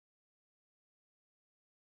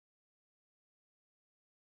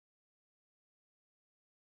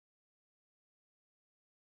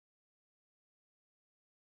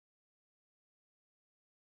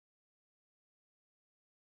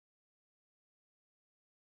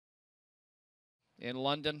in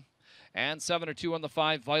London. And 7-2 on the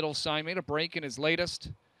 5, Vital Sign. Made a break in his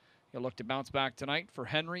latest. He'll look to bounce back tonight for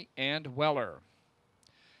Henry and Weller.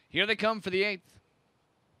 Here they come for the 8th.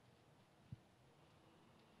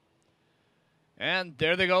 And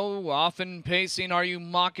there they go, often pacing. Are You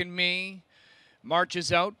Mocking Me?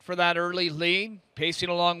 Marches out for that early lead. Pacing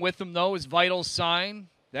along with them, though, is Vital Sign.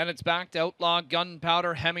 Then it's back to Outlaw,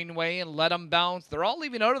 Gunpowder, Hemingway, and Let 'Em Bounce. They're all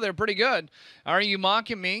leaving out of there pretty good. Are You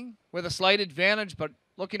Mocking Me? With a slight advantage, but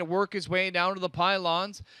looking to work his way down to the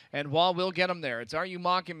pylons, and Wall will get him there. It's Are You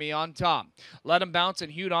Mocking Me on top. Let Him Bounce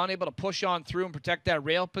and Hudon able to push on through and protect that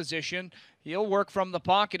rail position. He'll work from the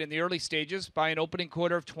pocket in the early stages by an opening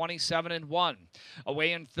quarter of 27-1.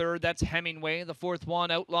 Away in third, that's Hemingway. The fourth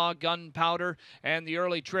one, Outlaw, Gunpowder, and the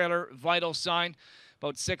early trailer, Vital Sign.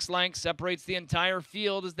 About 6 lengths separates the entire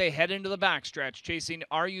field as they head into the backstretch, chasing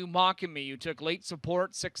Are You Mocking Me? You took late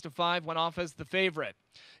support, 6-5, went off as the favorite.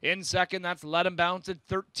 In second, that's Let 'Em Bounce at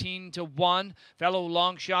 13-1. Fellow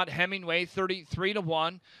long shot Hemingway,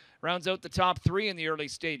 33-1. Rounds out the top 3 in the early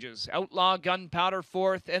stages. Outlaw, Gunpowder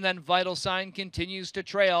fourth, and then Vital Sign continues to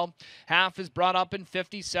trail. Half is brought up in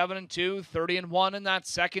 57-2, 30-1 in that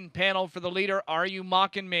second panel for the leader, Are You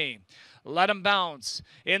Mocking Me? Let 'Em Bounce.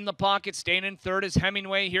 In the pocket, staying in third is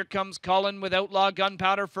Hemingway. Here comes Cullen with Outlaw,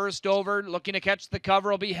 Gunpowder first over. Looking to catch the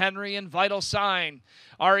cover will be Henry and Vital Sign.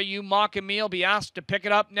 Are You Mocking Me? Will be asked to pick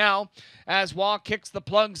it up now as Wall kicks the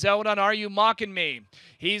plugs out on Are You Mocking Me?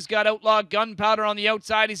 He's got Outlaw, Gunpowder on the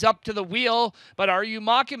outside. He's up to the wheel, but Are You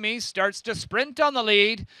Mocking Me starts to sprint on the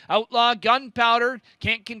lead. Outlaw, Gunpowder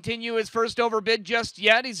can't continue his first over bid just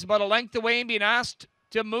yet. He's about a length away and being asked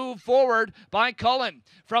to move forward by Cullen.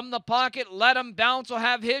 From the pocket, Let 'Em Bounce will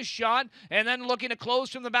have his shot, and then looking to close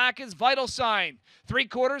from the back is Vital Sign.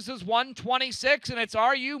 3/4 is 1:26, and it's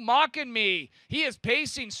Are You Mocking Me? He is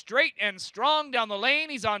pacing straight and strong down the lane.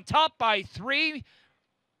 He's on top by 3,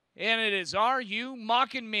 and it is Are You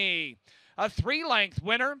Mocking Me? A 3-length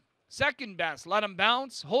winner. Second best, Let 'Em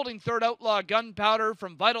Bounce. Holding third, Outlaw, Gunpowder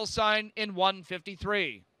from Vital Sign in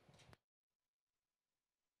 1:53.